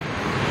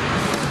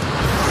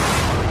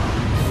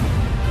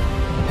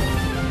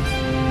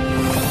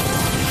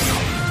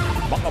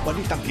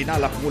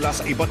iginalak mula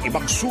sa iba't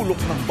ibang sulok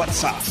ng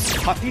bansa.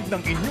 Hatid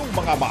ng inyong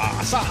mga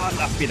maaasahan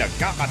at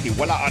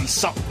pinagkakatiwalaan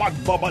sa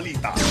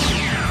pagbabalita.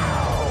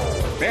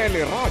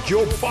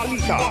 Teleradyo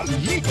Balita.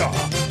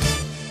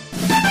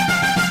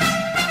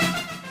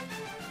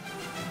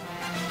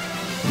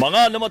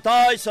 Mga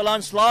namatay sa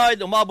landslide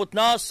umabot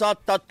na sa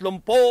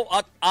 36.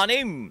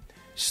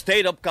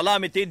 State of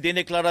calamity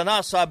dineklara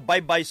na sa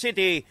Baybay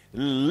City,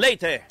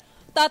 Leyte.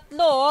 3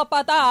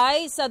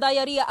 patay sa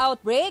diarrhea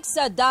outbreak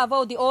sa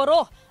Davao de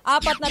Oro.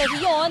 4 na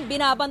rehiyon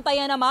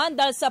binabantayan naman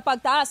dahil sa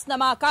pagtaas na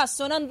mga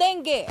kaso ng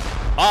dengue.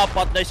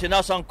 4 na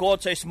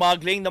sinasangkot sa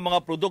smuggling ng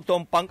mga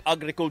produktong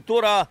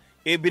pang-agrikultura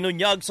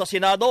ibinunyag sa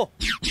Senado.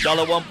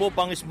 20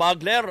 pang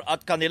smuggler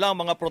at kanilang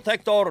mga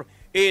protector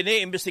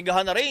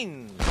iniimbestigahan na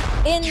rin.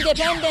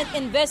 Independent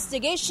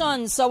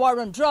investigation sa war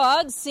on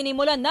drugs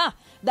sinimulan na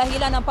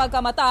dahilan ng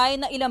pagkamatay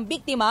na ilang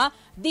biktima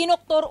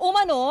dinoktor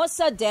umano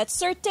sa death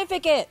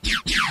certificate.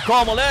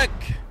 COMELEC,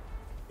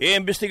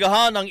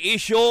 iimbestigahan ang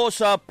isyu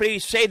sa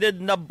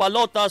pre-seeded na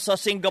balota sa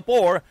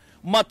Singapore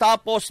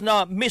matapos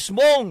na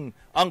mismong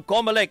ang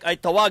COMELEC ay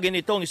tawagin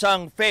itong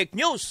isang fake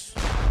news.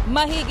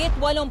 Mahigit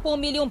 80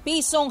 milyong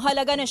pisong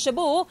halaga ng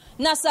shabu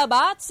na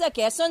sabat sa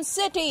Quezon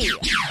City.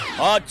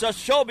 At sa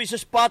Showbiz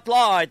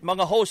Spotlight,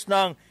 mga host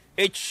ng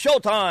It's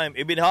Showtime,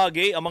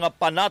 ibinahagi ang mga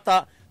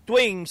panata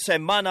tuwing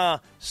Semana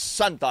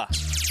Santa.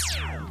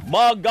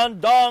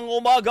 Magandang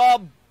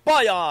umaga,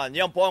 bayan!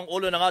 Yan po ang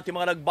ulo ng ating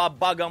mga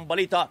nagbabagang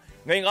balita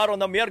ngayong araw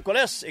ng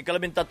Miyerkules,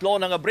 13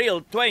 ng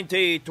Abril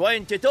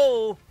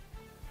 2022.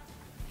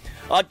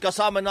 At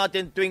kasama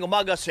natin tuwing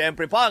umaga,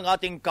 siyempre pa ang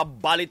ating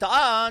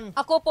kabalitaan.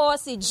 Ako po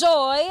si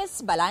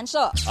Joyce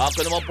Balancio.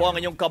 Ako naman po ang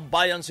inyong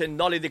kabayan, si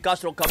Nolly De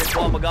Castro. Kami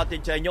po ang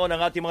mag-atid sa inyo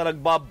ng ating mga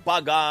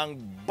nagbabagang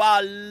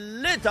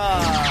balita.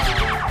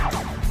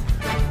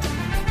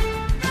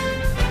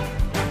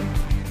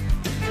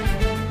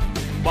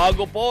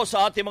 Bago po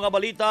sa ating mga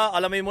balita,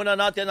 alamin muna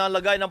natin ang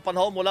lagay ng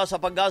panahon mula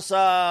sa Pag-asa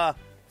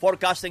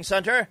Forecasting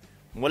Center.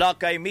 Mula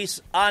kay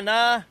Miss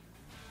Ana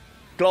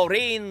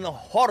Clorine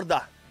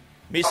Horda.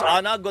 Miss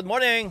Ana, good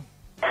morning.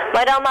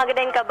 Magandang umaga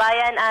din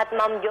kabayan at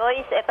Ma'am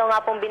Joyce. Ito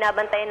nga pong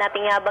binabantayan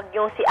nating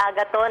bagyong si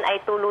Agaton ay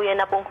tuluyan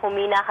na pong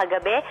humina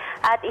kagabi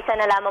at isa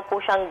na lamang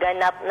po siyang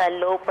ganap na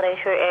low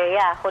pressure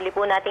area. Huli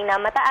po nating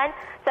namataan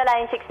sa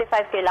layong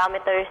 65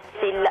 kilometers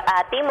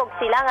timog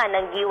silangan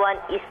ng Giwan,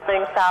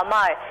 Eastern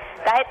Samar.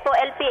 Kahit po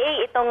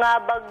LPA, itong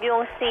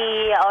yung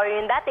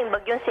dating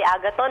bagyong si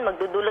Agaton,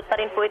 magdudulot pa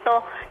rin po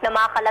ito na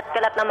mga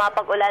kalat-kalat na mga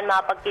pag-ulan,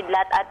 mga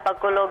pagkidlat at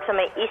pagkulog sa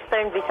may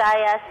Eastern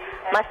Visayas,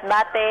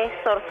 Masbate,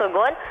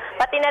 Sorsogon.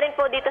 Pati na rin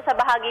po dito sa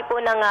bahagi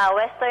po ng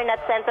Western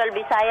at Central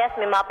Visayas,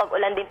 may mga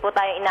pag-ulan din po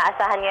tayong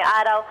inaasahan ngayong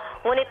araw.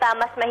 Ngunit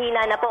mas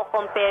mahina na po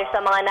compare sa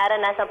mga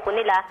naranasan po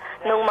nila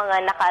nung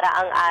mga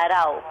nakaraang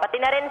araw.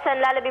 Pati na rin sa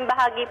lalabing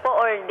bahagi po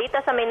or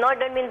dito sa may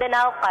Northern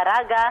Mindanao,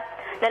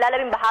 Caraga,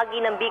 nalalabing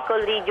bahagi ng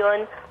Bicol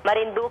Region,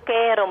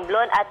 Marinduque,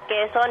 Romblon at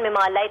Quezon. May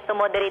mga light to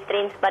moderate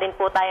rains pa rin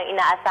po tayong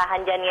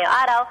inaasahan dyan ngayong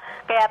araw.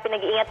 Kaya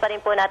pinag-iingat pa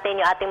rin po natin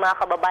yung ating mga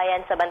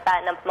kababayan sa banta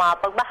ng mga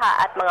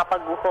pagbaha at mga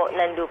pagguho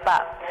ng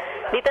lupa.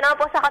 Dito na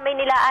po sa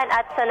Kamaynilaan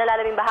at sa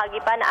nalalabing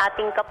bahagi pa na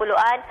ating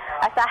kapuluan,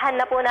 asahan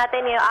na po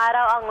natin ngayong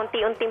araw ang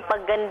unti-unting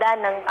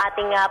pagganda ng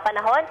ating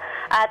panahon.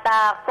 At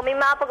kung may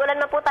mga pag-ulan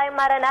na po tayong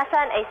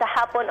maranasan ay sa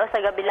hapon o sa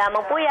gabi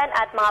lamang po yan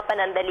at mga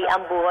panandali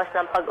ang buhos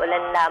ng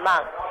pag-ulan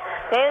lamang.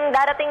 Ngayong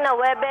darating na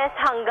Huwebes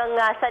hanggang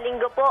sa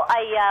Linggo po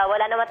ay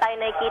wala naman tayo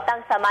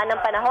nakikitang sama ng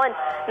panahon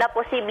na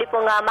posible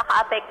pong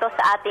makaapekto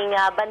sa ating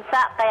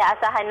bansa. Kaya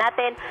asahan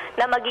natin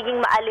na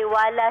magiging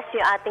maaliwalas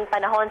yung ating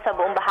panahon sa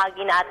buong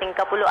bahagi na ating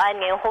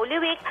kapuluan ngayong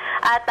Holy Week.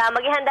 At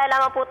maghihanda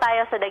lamang po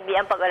tayo sa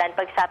dagdiang pag-ulan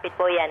pagsapit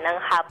po yan ng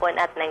hapon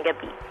at ng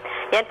gabi.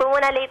 Yan po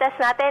muna latest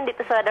natin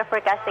dito sa Weather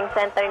Forecasting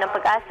Center ng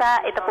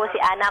Pag-asa. Ito po si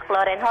Ana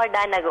Clorine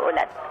Horda,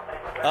 nag-uulat.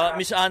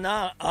 Miss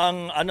Ana,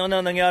 ang ano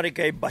na nangyari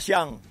kay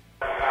Basyang?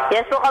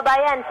 Yes po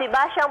kabayan, si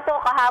Basyang po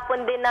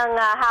kahapon din ng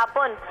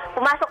hapon.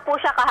 Pumasok po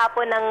siya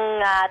kahapon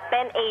ng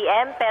 10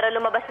 a.m. pero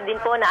lumabas din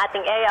po na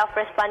ating area of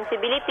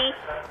responsibility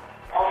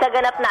sa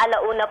ganap na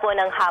alauna po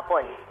ng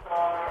hapon.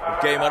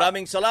 Okay,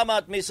 maraming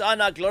salamat Miss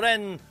Ana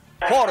Clorine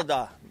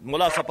Horda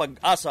mula sa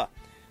Pag-asa.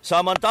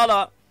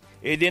 Samantala,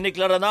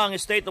 idineklara na ang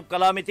state of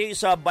calamity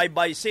sa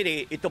Baybay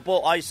City. Ito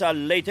po ay sa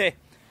Leyte.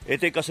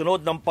 Ito'y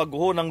kasunod ng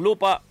pagguho ng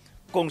lupa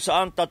kung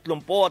saan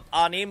 36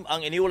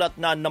 ang iniulat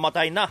na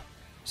namatay na.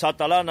 Sa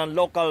tala ng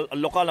lokal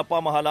na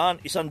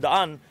pamahalaan,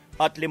 105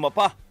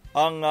 pa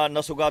ang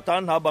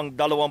nasugatan habang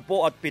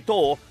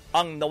 27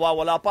 ang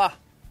nawawala pa.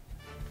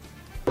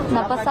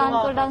 Napasahan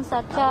ko lang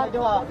sa chat,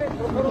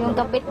 yung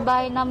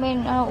kapitbahay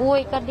namin,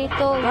 uwi ka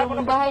dito,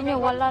 yung bahay niyo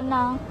wala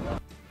na.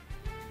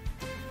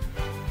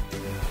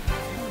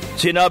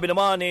 Sinabi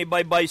naman ni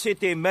Baybay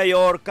City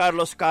Mayor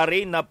Carlos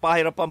Carin na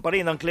pahirapan pa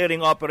rin ang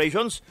clearing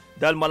operations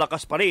dahil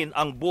malakas pa rin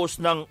ang buhos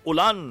ng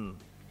ulan.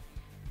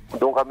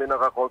 Doon kami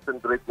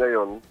nakakonsentrate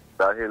ngayon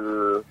dahil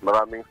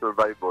maraming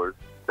survivors.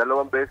 2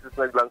 beses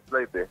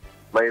nag-landslide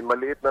May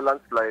maliit na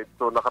landslide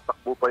so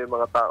nakatakbo pa yung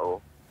mga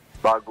tao.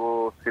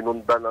 bago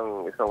sinundan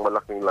ng isang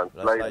malaking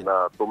landslide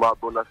na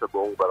tumabo na sa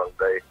buong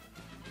barangay.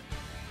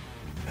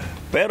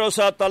 Pero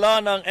sa tala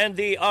ng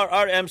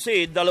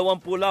NDRRMC, 20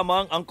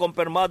 lamang ang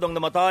kumpirmadong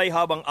namatay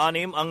habang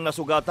 6 ang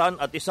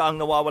nasugatan at 1 ang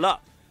nawawala.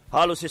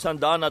 Halos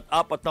 140,000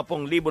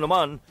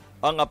 naman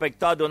ang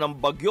apektado ng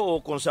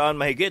bagyo kung saan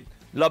mahigit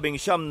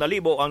 19,000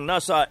 ang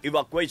nasa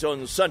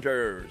evacuation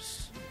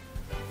centers.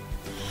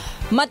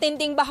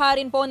 Matinding baha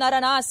rin po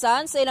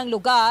naranasan sa ilang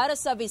lugar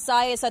sa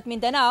Visayas at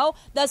Mindanao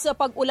dahil sa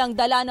pag-ulang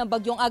dala ng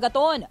bagyong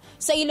Agaton.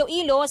 Sa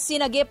Iloilo,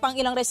 sinagip ang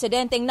ilang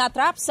residenteng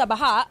natrap sa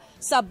baha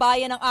sa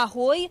bayan ng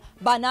Ahoy,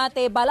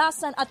 Banate,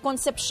 Balasan at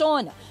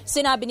Concepcion.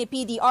 Sinabi ni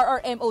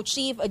PDRRMO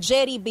Chief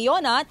Jerry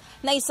Bionat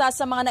na isa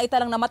sa mga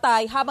naitalang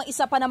namatay habang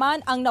isa pa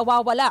naman ang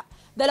nawawala.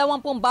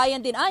 20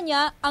 bayan din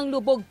anya ang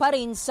lubog pa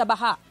rin sa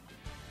baha.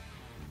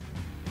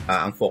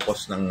 Ang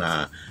focus ng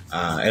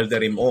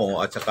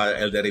LDRMO at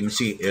saka LDRMC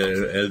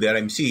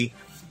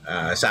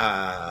sa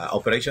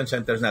operation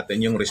centers natin,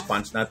 yung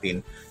response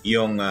natin,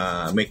 yung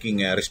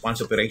making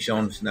response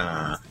operations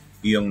na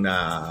yung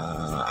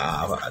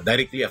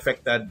directly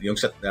affected, yung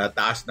sa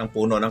taas ng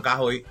puno ng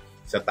kahoy,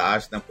 sa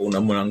taas ng puno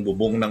ng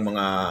bubong ng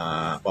mga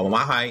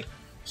pamamahay.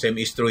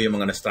 Same is true yung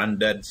mga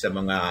na-stranded sa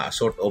mga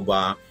sort of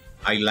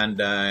island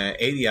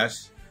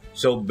areas.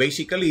 So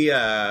basically,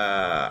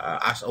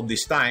 as of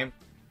this time,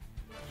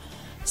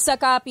 sa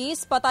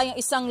Capiz, patay ang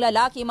isang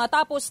lalaki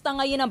matapos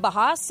tangayin ng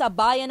baha sa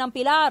bayan ng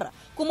Pilar.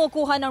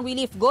 Kumukuha ng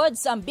relief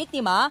goods ang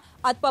biktima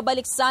at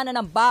pabalik sana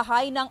ng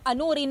bahay ng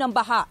anuri ng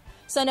baha.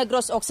 Sa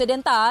Negros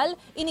Occidental,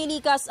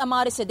 inilikas ang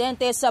mga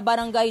residente sa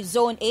Barangay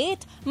Zone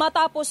 8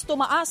 matapos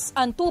tumaas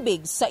ang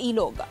tubig sa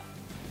ilog.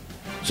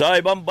 Sa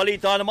ibang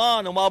balita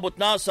naman, umabot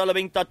na sa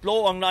 13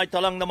 ang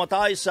naitalang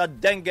namatay sa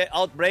dengue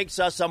outbreak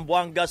sa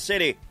Zamboanga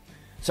City.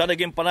 Sa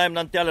naging panayam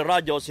ng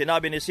teleradyo,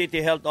 sinabi ni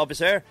City Health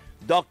Officer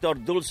Dr.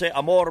 Dulce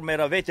Amor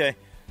Meravete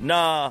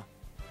na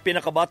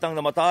pinakabatang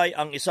namatay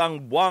ang isang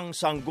buwang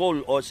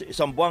sanggol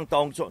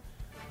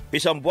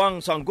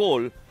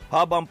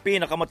habang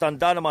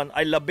pinakamatanda naman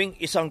ay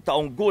 11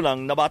 taong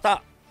gulang na bata.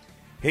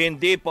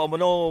 Hindi pa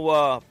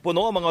puno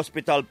ang mga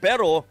ospital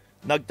pero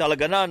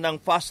nagtalaga na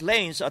ng fast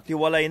lanes at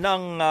hiwalay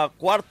ng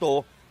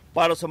kwarto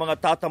para sa mga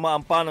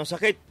tatamaan pa ng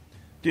sakit.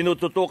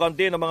 Tinututukan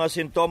din ang mga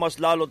sintomas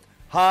lalo't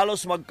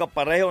halos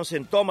magkapareho ang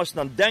sintomas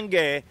ng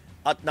dengue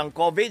at ng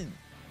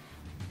COVID.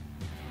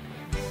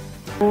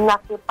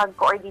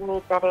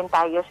 Nakipag-coordinate na rin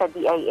tayo sa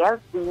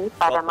DILG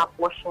para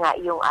ma-push nga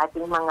yung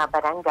ating mga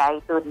barangay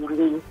to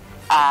really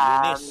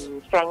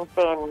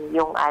strengthen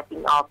yung ating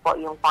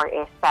yung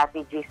 4S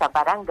strategy sa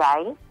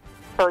barangay.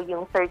 So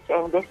yung search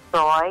and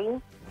destroy,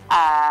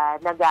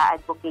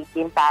 nag-a-advocate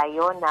din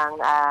tayo ng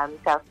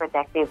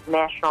self-protective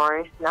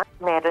measures. No?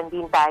 Meron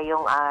din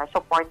tayong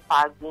support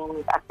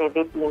fogging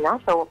activity. No?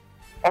 So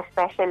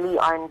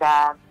especially on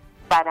the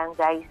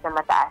barangays na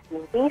mataas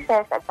yung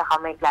cases at saka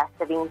may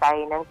clustering tayo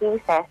ng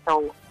cases.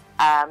 So,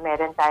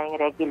 meron tayong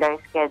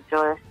regular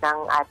schedules ng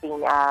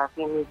ating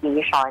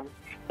fumigation.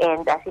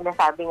 And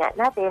sinasabi nga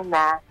natin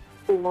na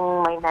kung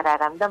may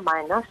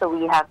nararamdaman, no? So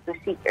we have to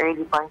seek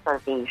early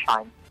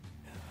consultation.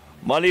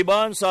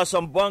 Maliban sa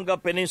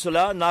Zamboanga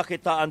Peninsula,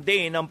 nakitaan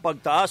din ang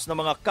pagtaas ng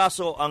mga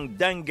kaso ng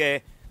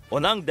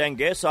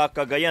dengue sa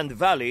Cagayan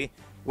Valley,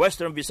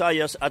 Western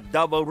Visayas at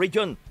Davao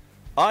Region.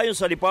 Ayon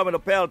sa Department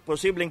of Health,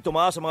 posibleng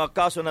tumaas ang mga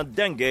kaso ng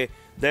dengue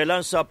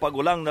dahil sa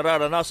pagulang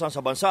nararanasan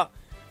sa bansa.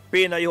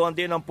 Pinayuhan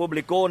din ng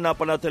publiko na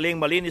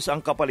panatiling malinis ang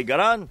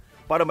kapaligiran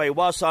para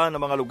maiwasan ang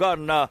mga lugar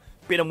na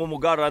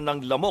pinamumugaran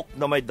ng lamok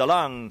na may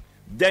dalang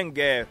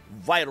dengue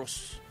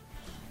virus.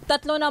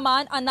 3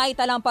 naman ang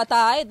naitalang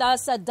patay dahil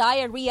sa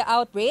diarrhea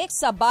outbreak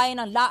sa bayan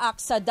ng Laak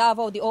sa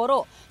Davao de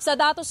Oro. Sa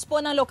datos po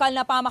ng lokal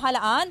na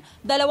pamahalaan,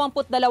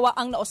 22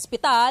 ang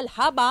naospital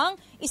habang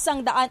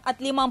 150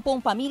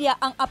 pamilya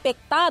ang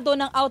apektado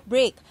ng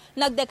outbreak.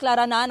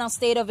 Nagdeklara na ng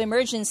state of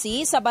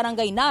emergency sa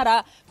Barangay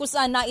Nara kung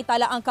saan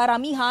naitala ang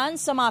karamihan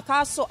sa mga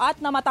kaso at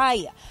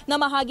namatay.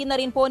 Namahagi na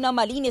rin po ng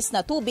malinis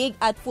na tubig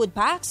at food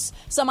packs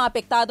sa mga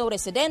apektadong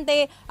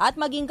residente at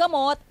maging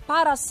gamot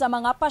para sa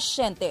mga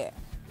pasyente.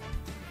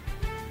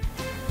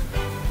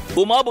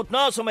 Umabot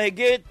na sa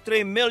mahigit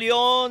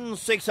 3,681,000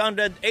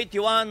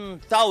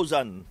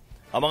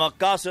 ang mga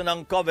kaso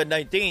ng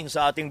COVID-19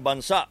 sa ating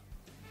bansa.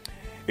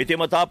 Ito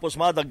matapos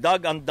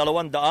madagdag ang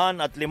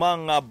 205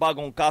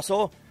 bagong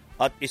kaso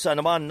at isa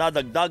naman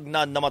nadagdag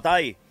na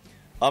namatay.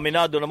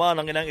 Aminado naman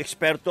ang ilang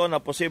eksperto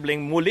na posibleng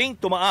muling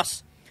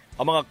tumaas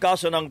ang mga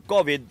kaso ng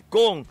COVID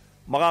kung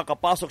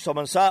makakapasok sa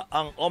bansa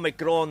ang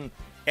Omicron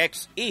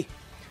XE.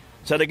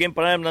 Sa naging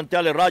panayam ng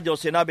teleradyo,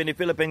 sinabi ni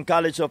Philippine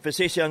College of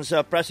Physicians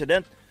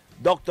President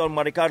Dr.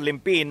 Maricar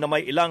Limpin na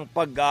may ilang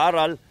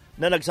pag-aaral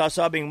na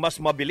nagsasabing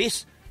mas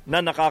mabilis na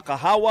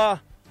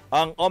nakakahawa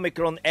ang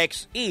Omicron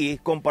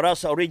XE kumpara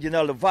sa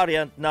original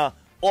variant na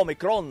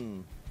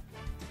Omicron.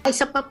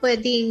 Isa pa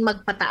pwedeng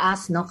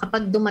magpataas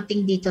kapag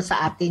dumating dito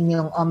sa atin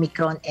yung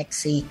Omicron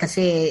XE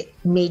kasi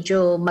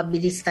medyo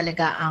mabilis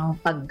talaga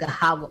ang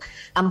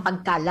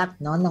pagkalat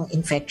ng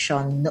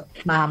infection.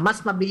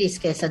 Mas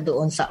mabilis kaysa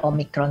doon sa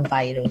Omicron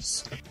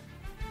virus.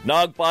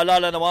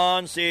 Nagpaalala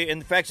naman si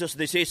infectious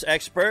disease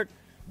expert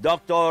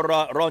Dr.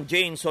 Ron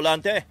Jane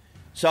Solante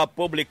sa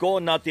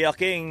publiko na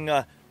tiyaking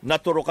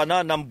naturukan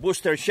na ng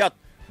booster shot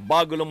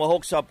bago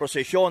lumahok sa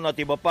prosesyon at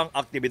iba pang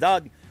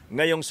aktibidad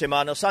ngayong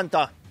Semana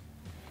Santa.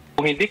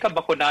 Kung hindi ka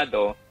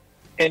bakunado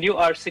and you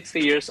are 60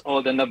 years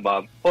old and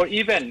above, or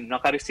even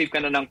naka-receive ka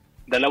na ng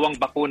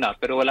 2 bakuna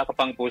pero wala ka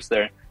pang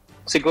booster,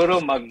 siguro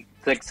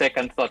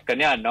mag-second thought ka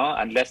niyan, no?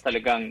 Unless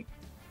talagang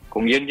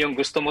kung yun yung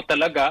gusto mo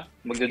talaga,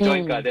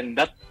 mag-join ka, then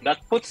that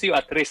puts you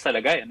at risk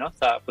talaga, no?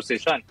 Sa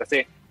position.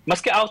 Kasi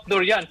maski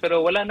outdoor yan,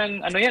 pero wala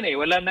nang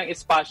wala nang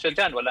espasyo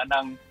diyan,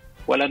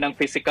 wala nang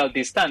physical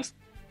distance.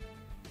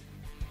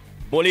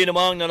 Muli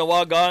namang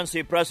nanawagan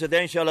si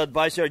Presidential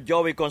Advisor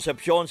Joey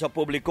Concepcion sa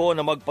publiko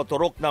na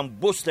magpaturok ng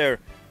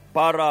booster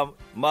para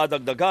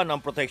madagdagan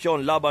ang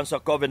proteksyon laban sa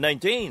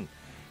COVID-19.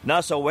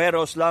 Nasa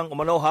warehouse lang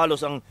umano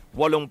halos ang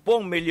 80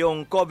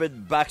 milyong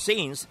COVID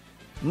vaccines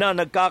na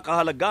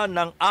nagkakahalaga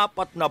ng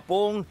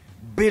 40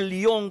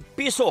 bilyong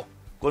piso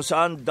kung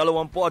saan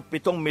 27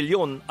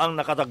 milyon ang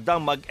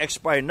nakatagdang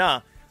mag-expire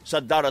na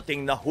sa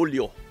darating na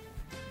Hulyo.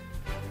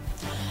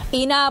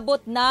 Inabot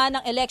na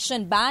ng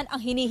election ban ang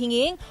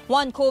hinihinging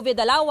one COVID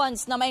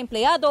allowance na may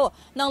empleyado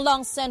ng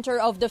Long Center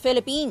of the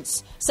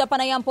Philippines. Sa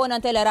panayam po ng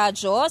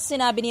teleradyo,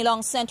 sinabi ni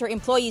Long Center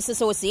Employees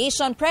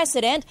Association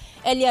President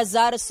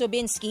Eliazar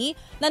Subinsky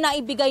na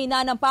naibigay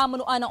na ng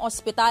pamunuan ng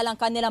ospital ang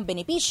kanilang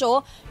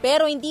benepisyo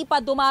pero hindi pa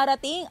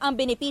dumarating ang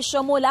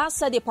benepisyo mula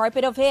sa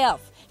Department of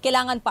Health.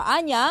 Kailangan pa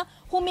niya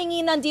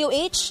humingi ng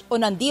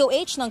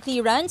DOH ng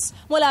clearance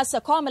mula sa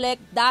COMELEC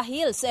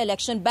dahil sa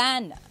election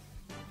ban.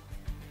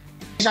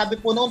 Sabi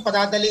po noon,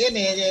 padadaliin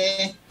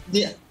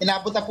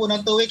inabot na po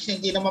ng 2 weeks,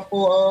 hindi naman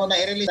po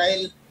na-release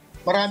dahil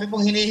marami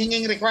pong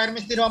hinihinging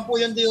requirements din naman po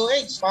yung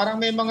DOH.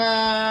 Parang may mga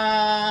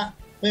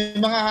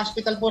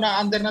hospital po na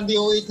under ng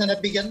DOH na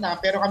nabigyan na,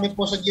 pero kami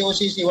po sa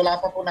GOCC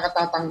wala pa po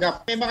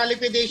nakatatanggap. May mga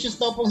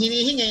liquidations daw pong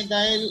hinihingi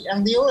dahil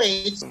ang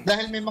DOH,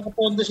 dahil may mga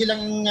pondo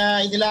silang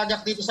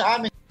inilagak dito sa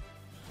amin.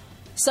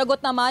 Sagot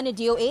naman ni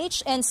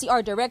DOH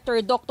NCR Director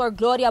Dr.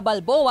 Gloria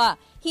Balboa,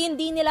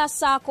 hindi nila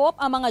sakop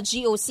ang mga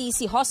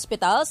GOCC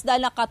hospitals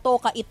dahil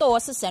nakatoka ito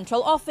sa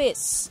central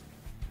office.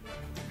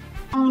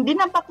 Ang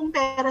dinampak kong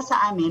pera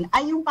sa amin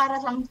ay yung para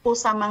lang po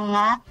sa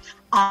mga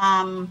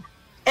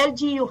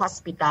LGU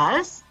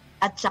hospitals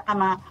at saka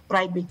mga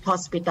private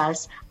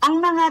hospitals.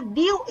 Ang mga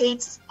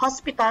DOH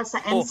hospitals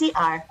sa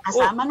NCR,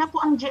 kasama na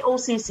po ang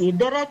GOCC,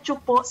 diretso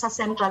po sa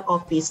central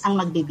office ang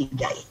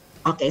magbibigay.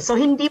 Okay, so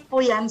hindi po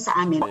yan sa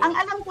amin. Ang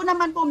alam ko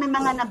naman po, may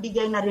mga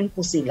nabigay na rin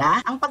po sila.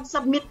 Ang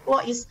pag-submit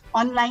po is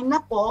online na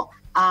po.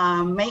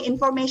 May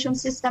information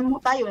system mo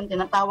tayo, yung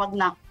tinatawag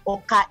na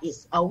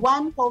OCAIS,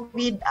 One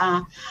COVID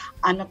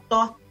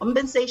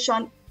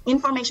Compensation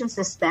Information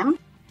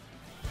System.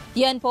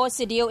 Yan po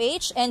si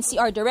DOH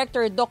NCR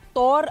Director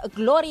Dr.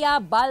 Gloria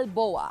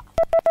Balboa.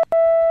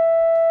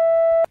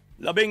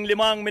 15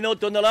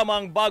 minuto na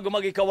lamang bago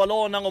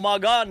mag-ikawalo ng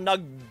umaga,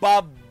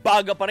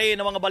 nagbabaga pa rin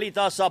ang mga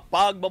balita sa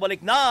pagbabalik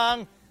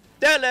ng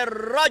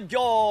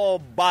Teleradyo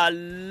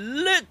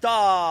Balita.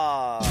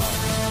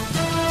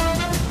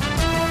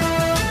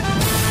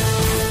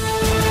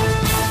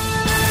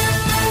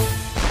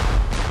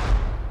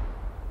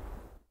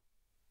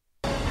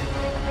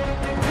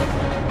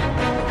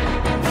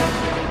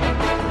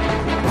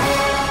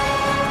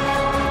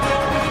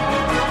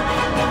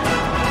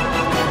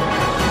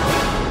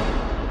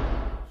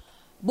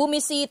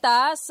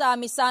 Bumisita sa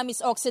Misamis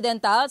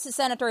Occidental si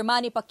Senator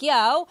Manny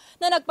Pacquiao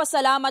na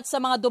nagpasalamat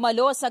sa mga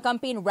dumalo sa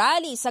campaign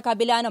rally sa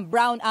kabila ng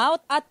brownout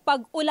at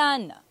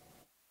pag-ulan.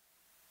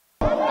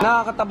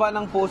 Nakakataba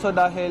ng puso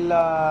dahil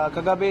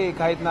kagabi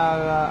kahit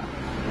na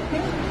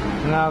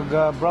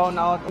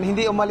nag-brownout,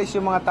 hindi umalis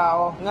yung mga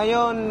tao.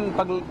 Ngayon,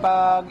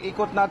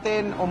 pag-ikot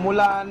natin,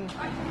 umulan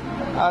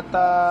at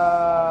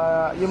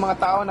yung mga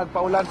tao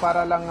nagpaulan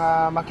para lang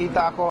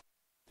makita ako.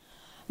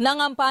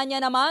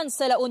 Nangampanya naman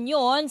sa La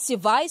Union si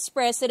Vice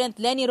President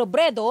Leni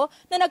Robredo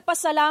na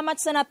nagpasalamat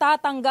sa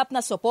natatanggap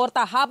na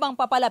suporta habang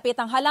papalapit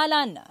ang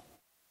halalan.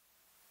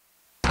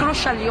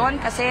 Crucial yun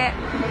kasi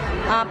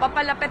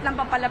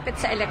papalapit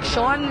sa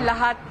eleksyon,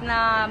 lahat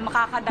na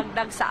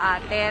makakadagdag sa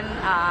atin,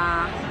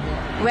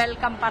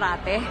 welcome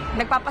parate.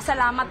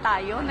 Nagpapasalamat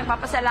tayo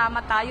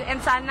and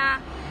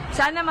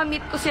sana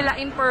ma-meet ko sila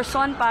in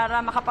person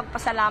para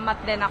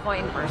makapagpasalamat din ako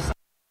in person.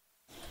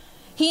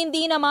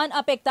 Hindi naman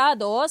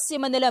apektado si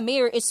Manila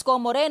Mayor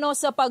Isko Moreno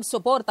sa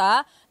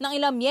pagsuporta ng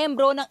ilang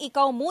miyembro ng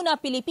Ikaw Muna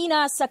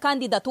Pilipinas sa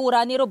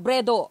kandidatura ni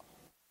Robredo.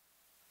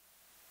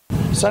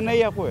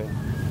 Sanay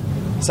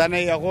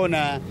ako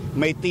na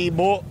may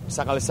tibo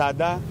sa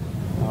kalsada.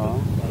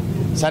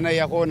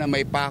 Sanay ako na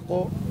may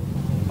pako.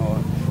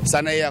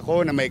 Sanay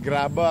ako na may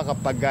graba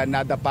kapag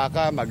nadapa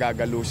ka,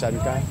 magagalusan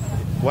ka.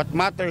 What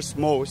matters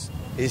most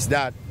is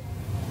that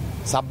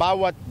sa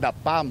bawat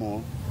dapa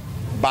mo,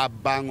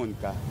 babangon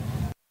ka.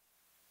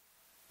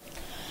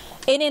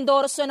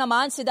 Inendorso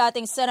naman si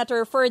dating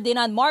Senator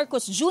Ferdinand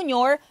Marcos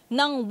Jr.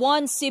 ng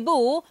One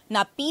Cebu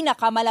na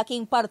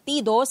pinakamalaking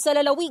partido sa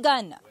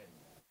lalawigan.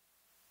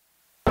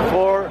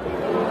 For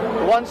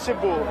One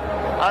Cebu,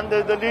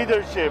 under the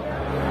leadership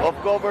of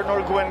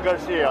Governor Gwen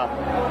Garcia,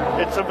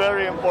 it's a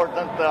very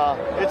important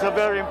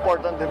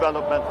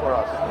development for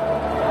us.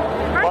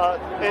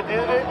 But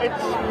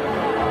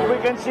we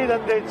can see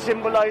that it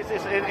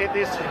symbolizes, it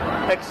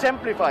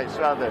exemplifies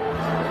rather,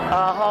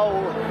 how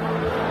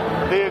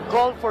the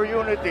call for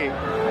unity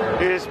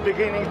is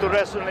beginning to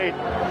resonate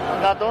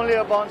not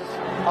only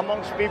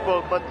amongst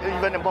people but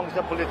even amongst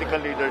the political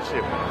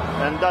leadership.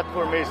 And that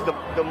for me is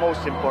the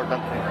most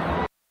important thing.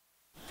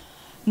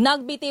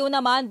 Nagbitiw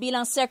naman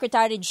bilang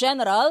Secretary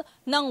General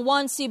ng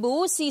One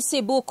Cebu si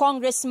Cebu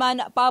Congressman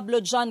Pablo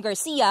John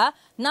Garcia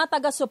na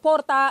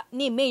taga-suporta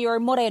ni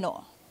Mayor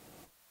Moreno.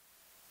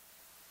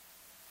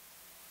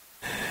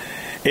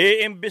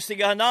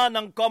 Iimbestigahan na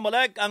ng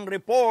COMELEC ang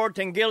report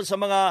hinggil sa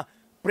mga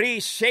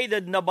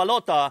pre-shaded na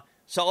balota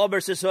sa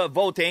overseas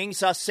voting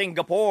sa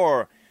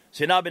Singapore.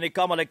 Sinabi ni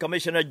COMELEC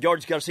Commissioner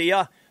George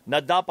Garcia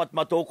na dapat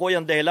matukoy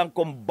ang dahilan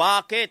kung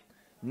bakit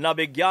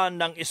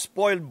nabigyan ng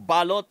spoiled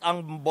ballot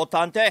ang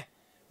botante.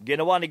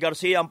 Ginawa ni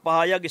Garcia ang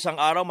pahayag isang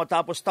araw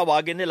matapos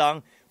tawagin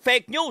nilang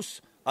fake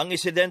news ang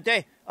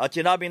insidente at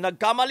sinabing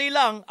nagkamali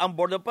lang ang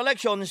Board of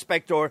Election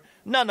Inspector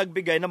na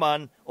nagbigay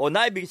naman o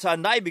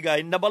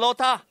naibigay na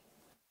balota.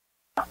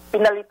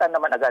 Pinalitan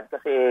naman agad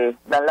kasi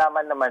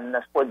nalaman naman na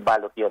spoiled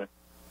ballot yun.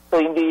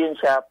 So hindi yun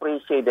siya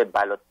pre-shaded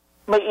ballot.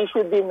 May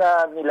issue din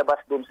na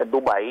nilabas dun sa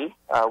Dubai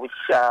which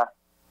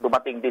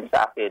dumating din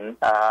sa akin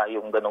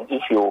yung ganong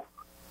issue.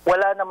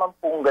 Wala naman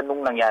pong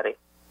ganung nangyari.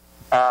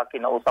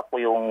 Kinausap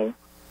ko yung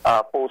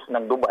post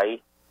ng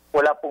Dubai,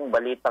 wala pong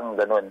balitang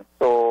ganun.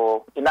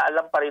 So,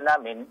 inaalam pa rin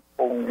namin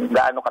kung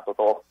gaano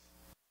katotoo.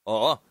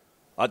 Oo.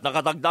 At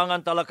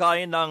nakatagdangan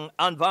talakayin ng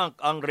ANVANC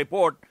ang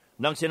report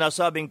ng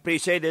sinasabing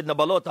pre-shaded na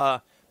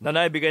balota na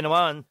naibigay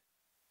naman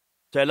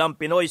sa ilang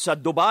Pinoy sa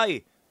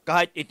Dubai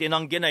kahit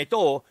itinanggi na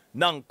ito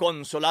ng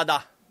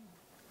konsulada.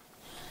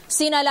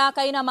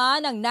 Sinalakay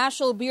naman ng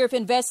National Bureau of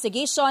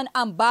Investigation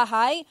ang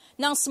bahay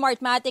ng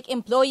Smartmatic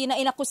employee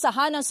na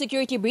inakusahan ng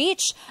security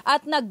breach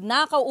at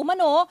nagnakaw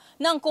umano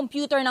ng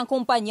computer ng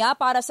kumpanya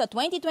para sa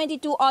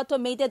 2022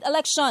 automated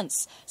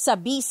elections. Sa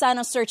bisa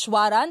ng search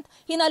warrant,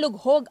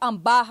 hinalughog ang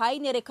bahay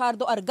ni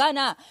Ricardo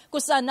Argana kung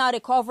saan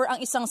na-recover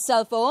ang isang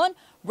cellphone,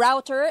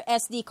 router,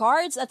 SD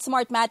cards at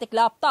Smartmatic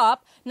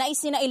laptop na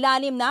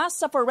isinailalim na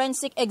sa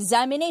forensic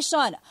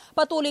examination.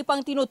 Patuloy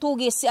pang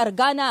tinutugis si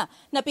Argana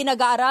na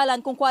pinag-aaralan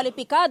kung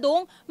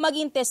kwalipikadong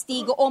maging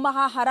testigo o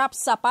mahaharap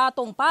sa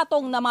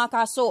patong-patong na mga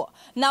kaso.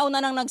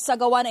 Nauna nang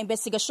nagsagawa ng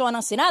investigasyon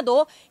ng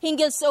Senado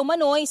hinggil sa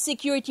umano'y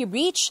security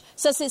breach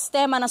sa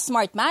sistema ng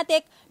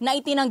Smartmatic na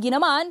itinanggi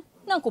naman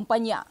ng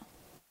kumpanya.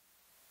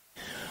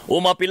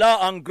 Umapila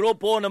ang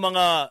grupo ng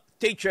mga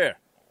teacher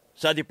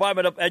sa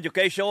Department of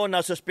Education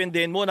na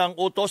suspindihin muna ang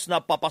utos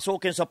na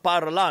papasukin sa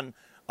paaralan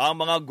ang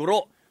mga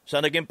guro.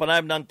 Sa naging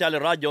panayam ng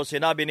teleradyo,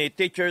 sinabi ni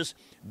Teachers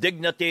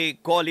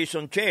Dignity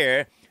Coalition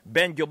Chair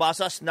Benjo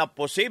Basas na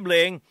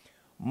posibleng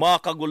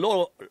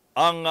makagulo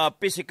ang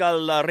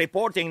physical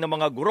reporting ng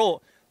mga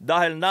guro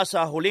dahil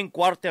nasa huling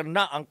quarter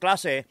na ang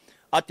klase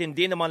at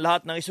hindi naman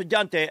lahat ng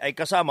estudyante ay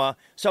kasama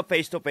sa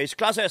face-to-face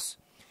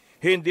classes.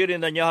 Hindi rin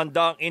na niya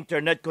handa ang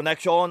internet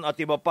connection at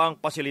iba pang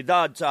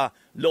pasilidad sa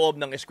loob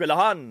ng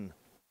eskwelahan.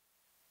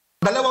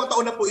 2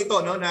 taon na po ito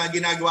na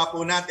ginagawa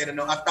po natin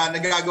at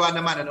nagagawa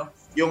naman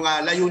yung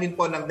layunin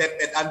po ng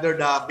DepEd under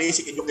the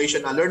Basic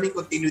Education Learning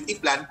Continuity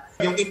Plan.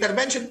 Yung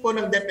intervention po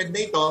ng DepEd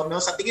na ito,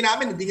 sa tingin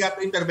namin hindi nga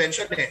ito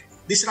intervention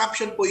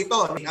disruption po ito.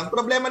 Ang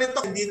problema nito,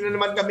 hindi na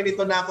naman kami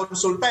nito na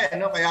konsulta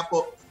kaya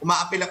po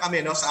umaapila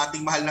kami sa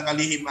ating mahal na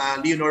kalihim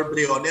Leonor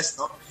Briones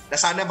na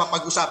sana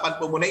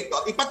mapag-usapan po muna ito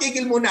at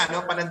ipatigil muna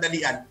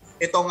panandalian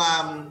itong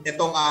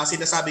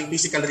sinasabing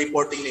physical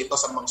reporting na ito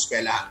sa mga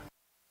eskwela.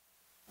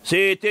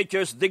 Si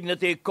Teachers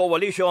Dignity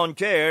Coalition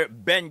Chair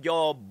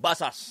Benjo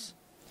Basas.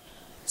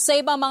 Sa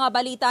ibang mga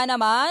balita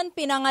naman,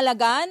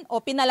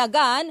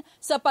 pinalagan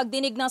sa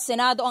pagdinig ng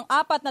Senado ang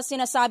 4 na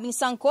sinasabing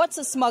sangkot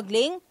sa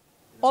smuggling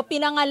o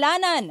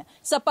pinangalanan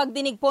sa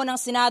pagdinig po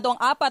ng Senado ang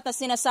 4 na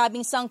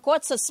sinasabing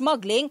sangkot sa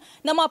smuggling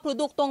ng mga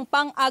produktong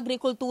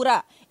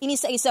pang-agrikultura.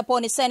 Inisa-isa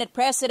po ni Senate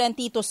President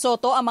Tito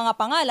Soto ang mga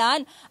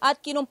pangalan at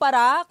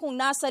kinumpara kung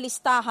nasa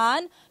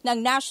listahan ng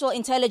National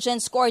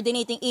Intelligence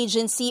Coordinating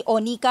Agency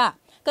o NICA.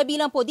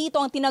 Kabilang po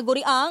dito ang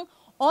tinaguriang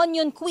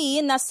Onion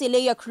Queen na si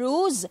Leia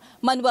Cruz,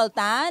 Manuel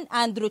Tan,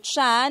 Andrew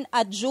Chan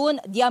at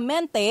June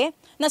Diamante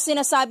na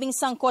sinasabing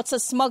sangkot sa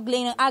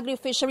smuggling ng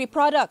agri-fishery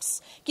products.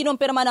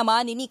 Kinumpirma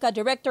naman ni NICA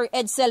Director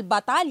Edsel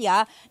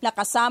Batalla na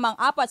kasama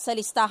ang 4 sa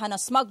listahan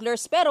ng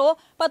smugglers pero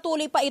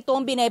patuloy pa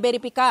itong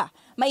bineberipika.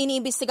 May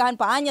iniimbestigahan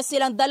pa niya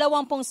silang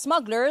 20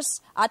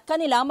 smugglers at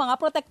kanilang mga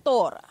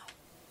protektor.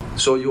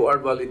 So you are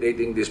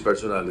validating these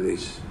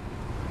personalities?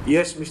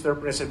 Yes, Mr.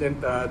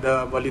 President,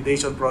 the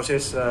validation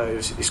process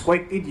is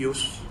quite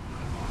tedious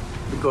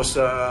because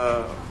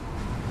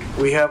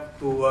we have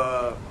to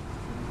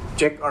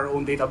check our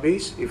own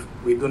database. If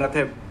we do not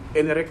have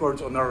any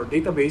records on our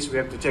database,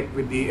 we have to check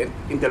with the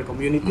Intel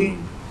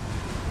community,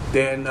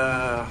 then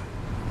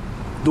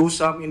do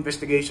some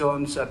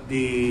investigations at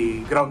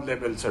the ground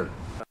level, sir.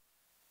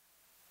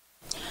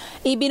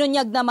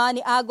 Ibinunyag naman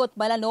ni Agot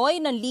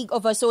Balanoy ng League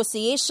of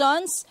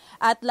Associations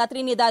at La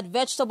Trinidad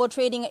Vegetable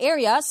Trading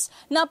Areas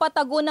na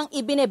patago ng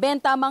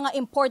ibinebenta mga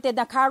imported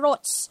na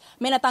carrots.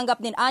 May natanggap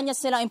din anya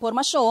silang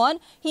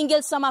impormasyon hinggil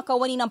sa mga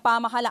kawani ng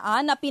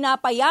pamahalaan na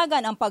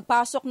pinapayagan ang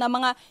pagpasok ng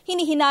mga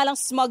hinihinalang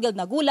smuggled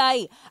na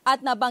gulay at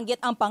nabanggit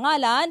ang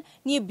pangalan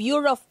ni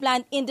Bureau of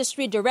Plant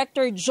Industry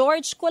Director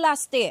George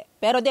Colaste.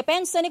 Pero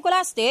depensa ni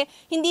Colaste,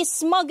 hindi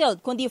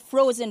smuggled kundi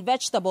frozen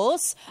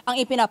vegetables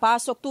ang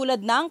ipinapasok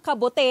tulad ng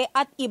kabote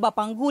at iba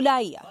pang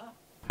gulay.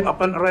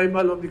 Upon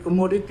arrival of the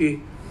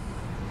commodity,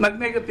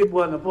 nag-negative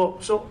one na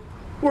po. So,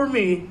 for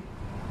me,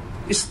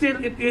 still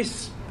it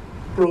is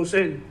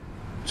frozen.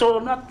 So,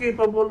 not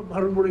capable of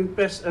harboring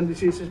pests and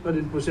diseases pa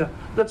din po siya.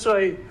 That's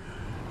why,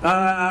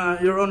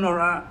 Your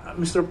Honor,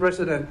 Mr.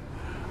 President,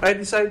 I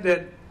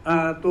decided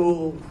to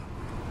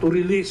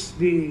release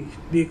the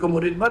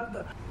commodity.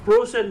 But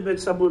frozen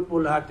vegetable po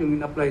lahat yung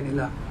in-apply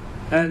nila.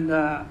 And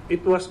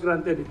it was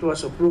granted, it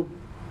was approved.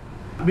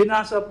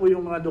 Binasa po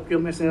yung mga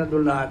documents nila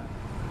doon lahat.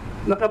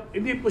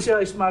 Hindi po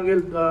siya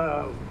smuggled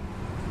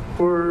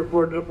for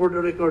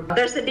the record.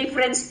 There's a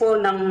difference po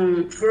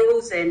ng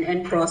frozen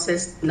and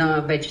processed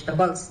na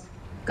vegetables.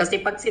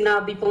 Kasi pag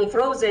sinabi pong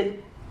frozen,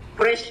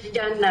 fresh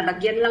dyan na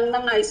lagyan lang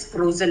ng ice,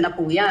 frozen na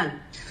po yan.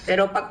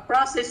 Pero pag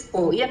processed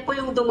po, yan po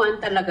yung dumaan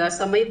talaga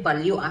sa may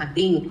value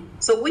adding.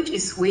 So which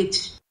is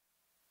which?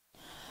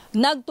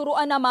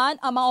 Nagturuan naman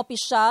ang mga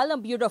opisyal ng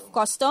Bureau of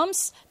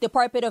Customs,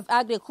 Department of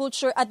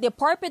Agriculture at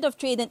Department of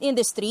Trade and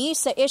Industry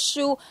sa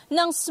issue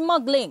ng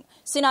smuggling.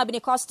 Sinabi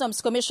ni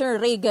Customs Commissioner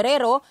Ray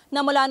Guerrero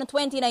na mula noong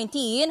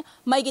 2019,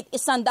 mahigit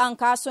 100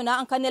 kaso na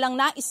ang kanilang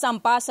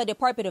naisampa sa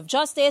Department of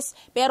Justice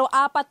pero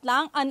 4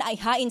 lang ang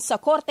naihain sa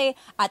korte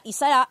at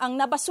 1 ang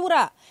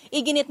nabasura.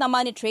 Iginit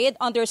naman ni Trade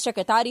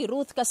Undersecretary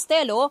Ruth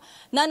Castelo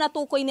na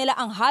natukoy nila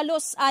ang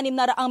halos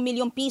 600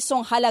 milyong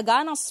pisong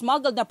halaga ng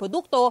smuggled na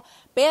produkto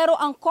pero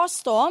ang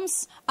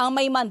Customs ang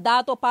may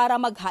mandato para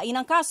maghain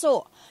ng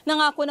kaso.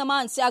 Nangako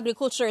naman si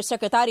Agriculture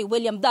Secretary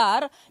William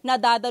Dar na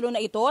dadalo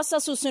na ito sa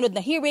susunod na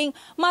hearing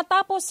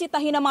matapos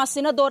sitahin ng mga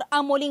senador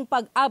ang muling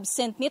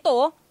pag-absent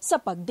nito sa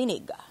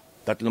pagdinig.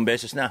 3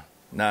 beses na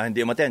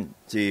hindi umattend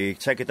si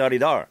Secretary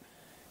Dar.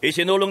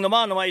 Isinulong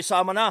naman na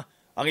maisama na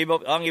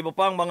ang iba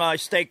pang mga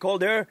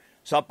stakeholder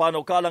sa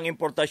panukalang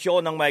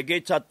importasyon ng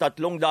mahigit sa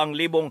 300,000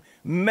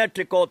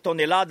 metriko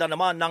tonelada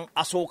naman ng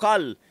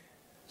asukal.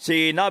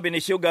 Sinabi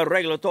ni Sugar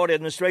Regulatory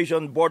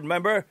Administration Board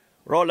Member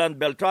Roland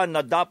Beltran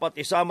na dapat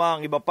isama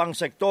ang iba pang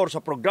sektor sa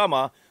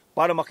programa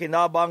para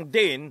makinabang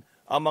din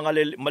ang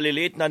mga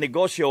maliliit na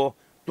negosyo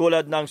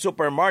tulad ng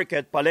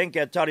supermarket,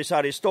 palengke at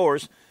sari-sari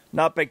stores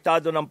na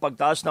apektado ng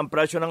pagtaas ng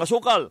presyo ng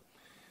asukal.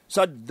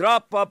 Sa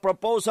draft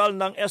proposal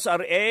ng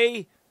SRA,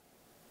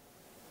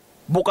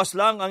 bukas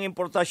lang ang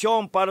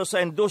importasyon para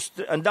sa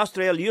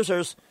industrial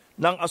users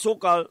ng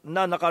asukal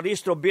na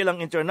nakarehistro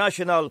bilang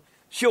international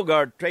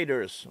sugar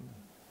traders.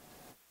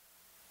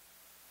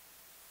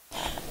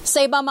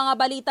 Sa ibang mga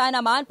balita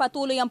naman,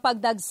 patuloy ang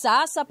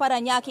pagdagsa sa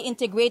Parañaque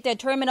Integrated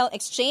Terminal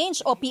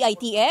Exchange o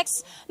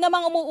PITX na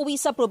mga umuuwi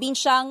sa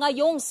probinsya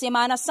ngayong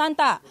Semana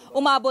Santa.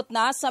 Umabot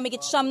na sa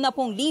mahigit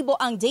 70,000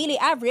 ang daily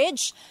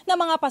average ng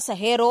mga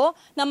pasahero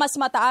na mas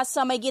mataas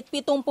sa mahigit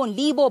 70,000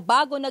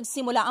 bago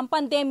nagsimula ang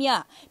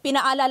pandemya.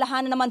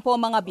 Pinaalalahanan naman po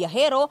mga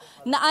biyahero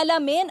na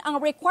alamin ang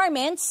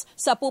requirements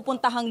sa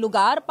pupuntahang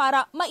lugar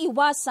para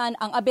maiwasan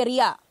ang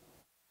aberya.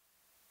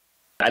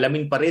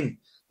 Alamin pa rin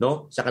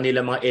sa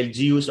kanilang mga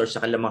LGUs or sa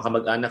kanilang mga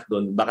kamag-anak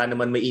doon, baka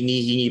naman may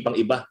inihingi pang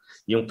iba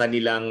yung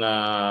kanilang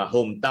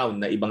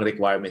hometown na ibang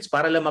requirements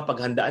para lang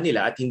mapaghandaan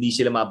nila at hindi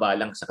sila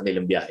mabalang sa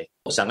kanilang biyahe.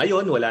 Sa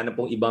ngayon, wala na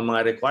pong ibang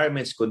mga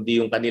requirements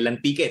kundi yung kanilang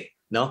ticket.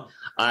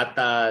 At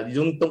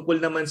yung tungkol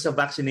naman sa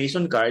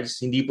vaccination cards,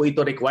 hindi po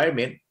ito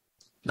requirement.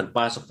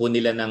 Nagpasok po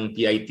nila ng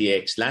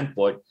PITX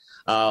Landport,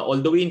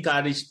 although we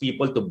encourage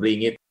people to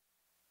bring it.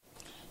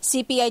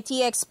 Si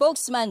PITX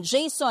spokesman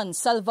Jason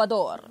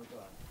Salvador.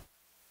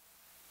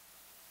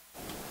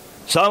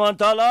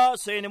 Samantala,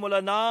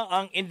 sinimula na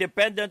ang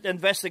independent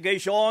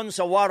investigation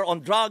sa war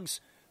on drugs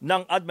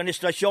ng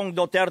Administrasyong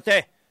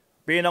Duterte.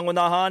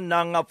 Pinangunahan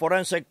ng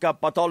forensic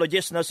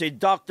pathologist na si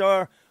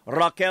Dr.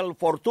 Raquel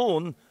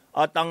Fortun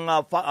at ang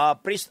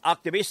priest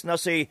activist na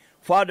si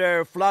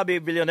Father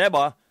Flavie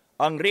Villanueva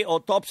ang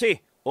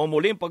re-autopsy o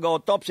muling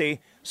pag-autopsy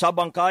sa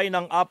bangkay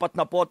ng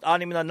 46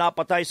 na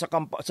napatay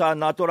sa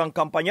naturang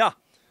kampanya.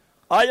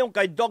 Ayon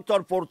kay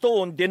Dr.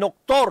 Fortun,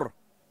 dinoktor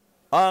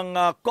ang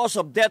cause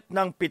of death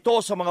ng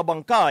 7 sa mga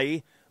bangkay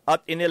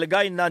at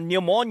inilagay na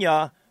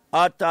pneumonia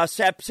at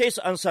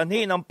sepsis ang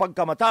sanhi ng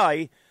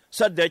pagkamatay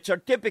sa death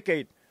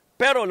certificate.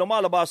 Pero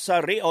lumalabas sa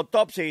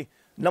re-autopsy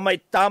na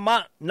may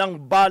tama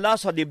ng bala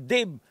sa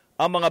dibdib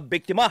ang mga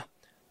biktima.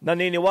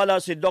 Naniniwala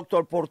si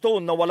Dr.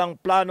 Fortun na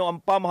walang plano ang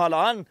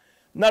pamahalaan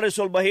na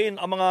resolbahin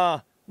ang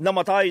mga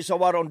namatay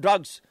sa war on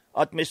drugs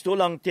at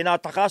mistulang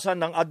tinatakasan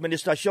ng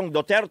Administrasyong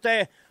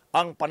Duterte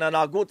ang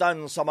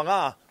pananagutan sa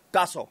mga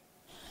kaso.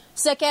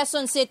 Sa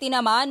Quezon City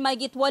naman, may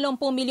 80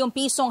 milyong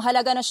pisong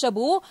halaga na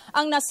shabu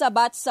ang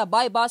nasabat sa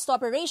buy-bust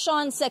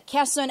operation sa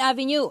Quezon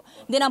Avenue.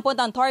 Dinampot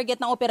ang target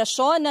ng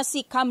operasyon na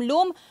si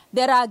Kamlum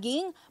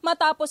Deraging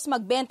matapos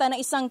magbenta ng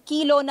 1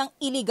 kilo ng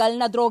iligal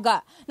na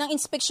droga. Nang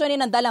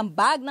inspeksyonin ng dalang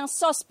bag ng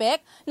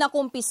suspect,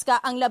 nakumpiska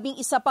ang 11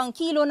 pang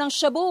kilo ng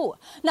shabu.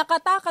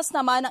 Nakatakas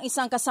naman ang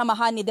isang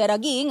kasamahan ni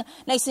Deraging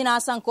na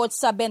isinasangkot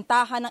sa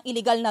bentahan ng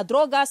iligal na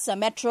droga sa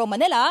Metro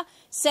Manila,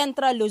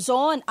 Central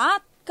Luzon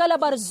at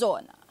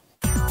Calabarzon.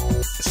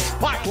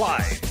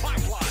 Spotlight.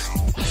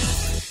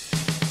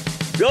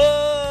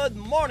 Good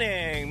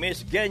morning,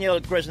 Miss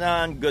Geniel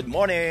Krishnan. Good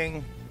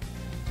morning.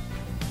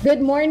 Good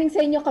morning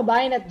sa inyo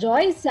kabayan at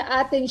Joyce. Sa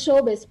ating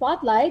showbiz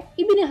spotlight,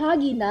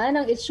 ibinahagi na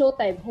ng It's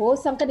Showtime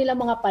host ang kanilang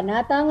mga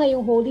panata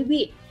ngayong Holy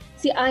Week.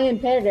 Si Ian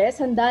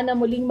Perez handa na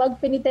muling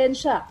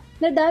magpenitensya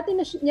na dati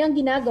na niyang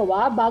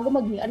ginagawa bago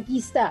maging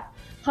artista.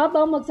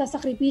 Habang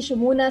magsasakripisyo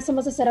muna sa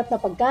masasarap na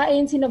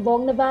pagkain sina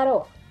Vong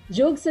Navarro,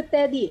 Jugs at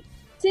Teddy,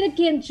 sina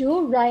Kim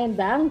Chu, Ryan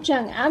Bang,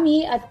 Chang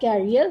Ami at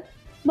Cariel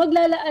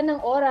maglalaan ng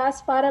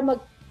oras para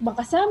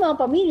makasama ang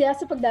pamilya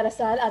sa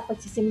pagdarasal at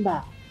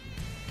pagsisimba.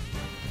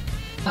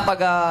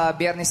 Pag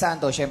Biyernes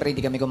Santo, syempre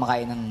hindi kami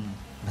kumakain ng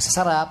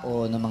masasarap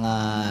o ng mga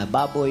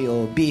baboy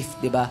o beef,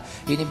 di ba?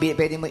 Yun yung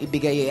pwede mo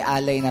ibigay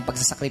alay ng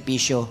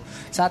pagsasakripisyo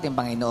sa ating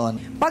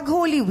Panginoon. Pag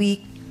Holy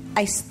Week,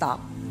 I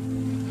stop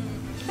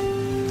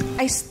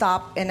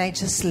and I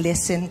just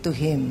listen to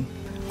Him.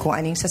 Kung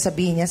ano yung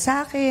sasabihin niya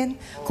sa akin,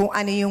 kung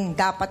ano yung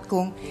dapat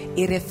kong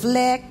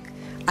i-reflect,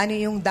 ano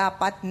yung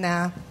dapat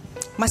na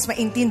mas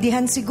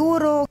maintindihan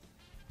siguro.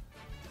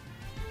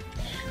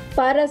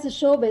 Para sa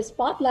Showbiz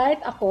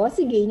Spotlight, ako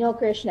si Geniel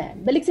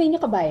Krishnan. Balik sa inyo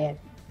kabayan.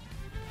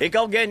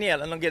 Ikaw,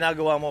 Geniel, anong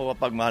ginagawa mo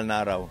kapag mahal na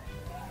araw?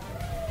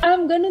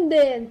 Ganun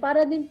din.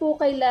 Para din po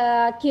kay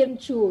Kim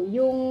Chu,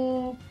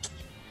 yung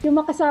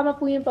makasama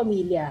po yung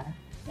pamilya.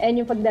 And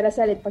yung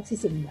pagdarasal at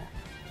pagsisimba.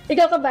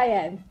 Ikaw,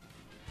 kabayan?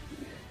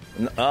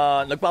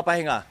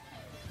 Nagpapahinga.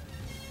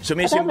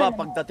 Sumisimba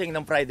pagdating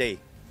ng Friday.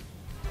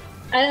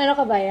 Ano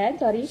kabayan?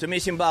 Sorry?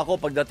 Sumisimba ako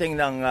pagdating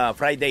ng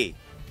Friday.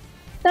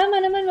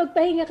 Tama naman,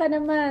 magpahinga ka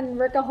naman.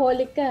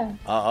 Workaholic ka.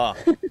 Oo.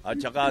 At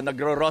saka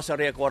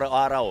nagro-rosary ako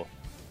araw.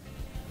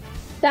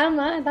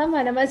 Tama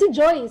naman.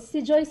 Si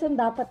Joyce ang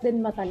dapat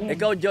din matalin.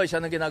 Ikaw, Joyce,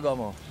 ano ginagawa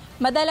mo?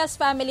 Madalas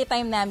family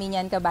time namin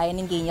yan, kabayan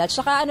ng Genial.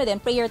 Tsaka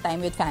prayer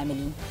time with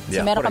family. So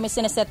meron kami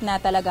sineset na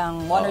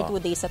talagang 1 or 2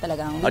 days na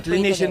talagang at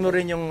linisin mo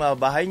rin yung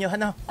bahay nyo,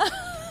 ano?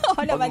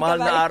 Pag mahal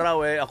na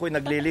araw, ako'y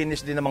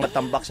naglilinis din ng mga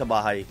tambak sa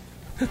bahay.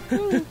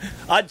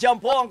 At yan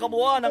po ang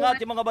kabuuan ng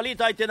ating mga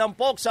balita ay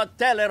tinampok sa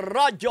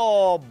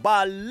Radyo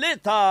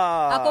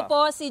Balita. Ako po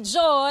si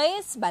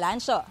Joyce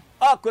Balancio.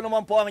 Ako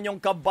naman po ang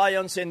inyong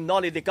kabayan si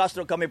Noli De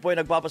Castro. Kami po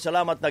ay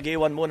nagpapasalamat.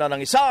 Nag-iwan muna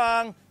ng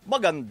isang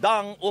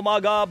magandang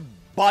umaga,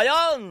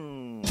 bayan!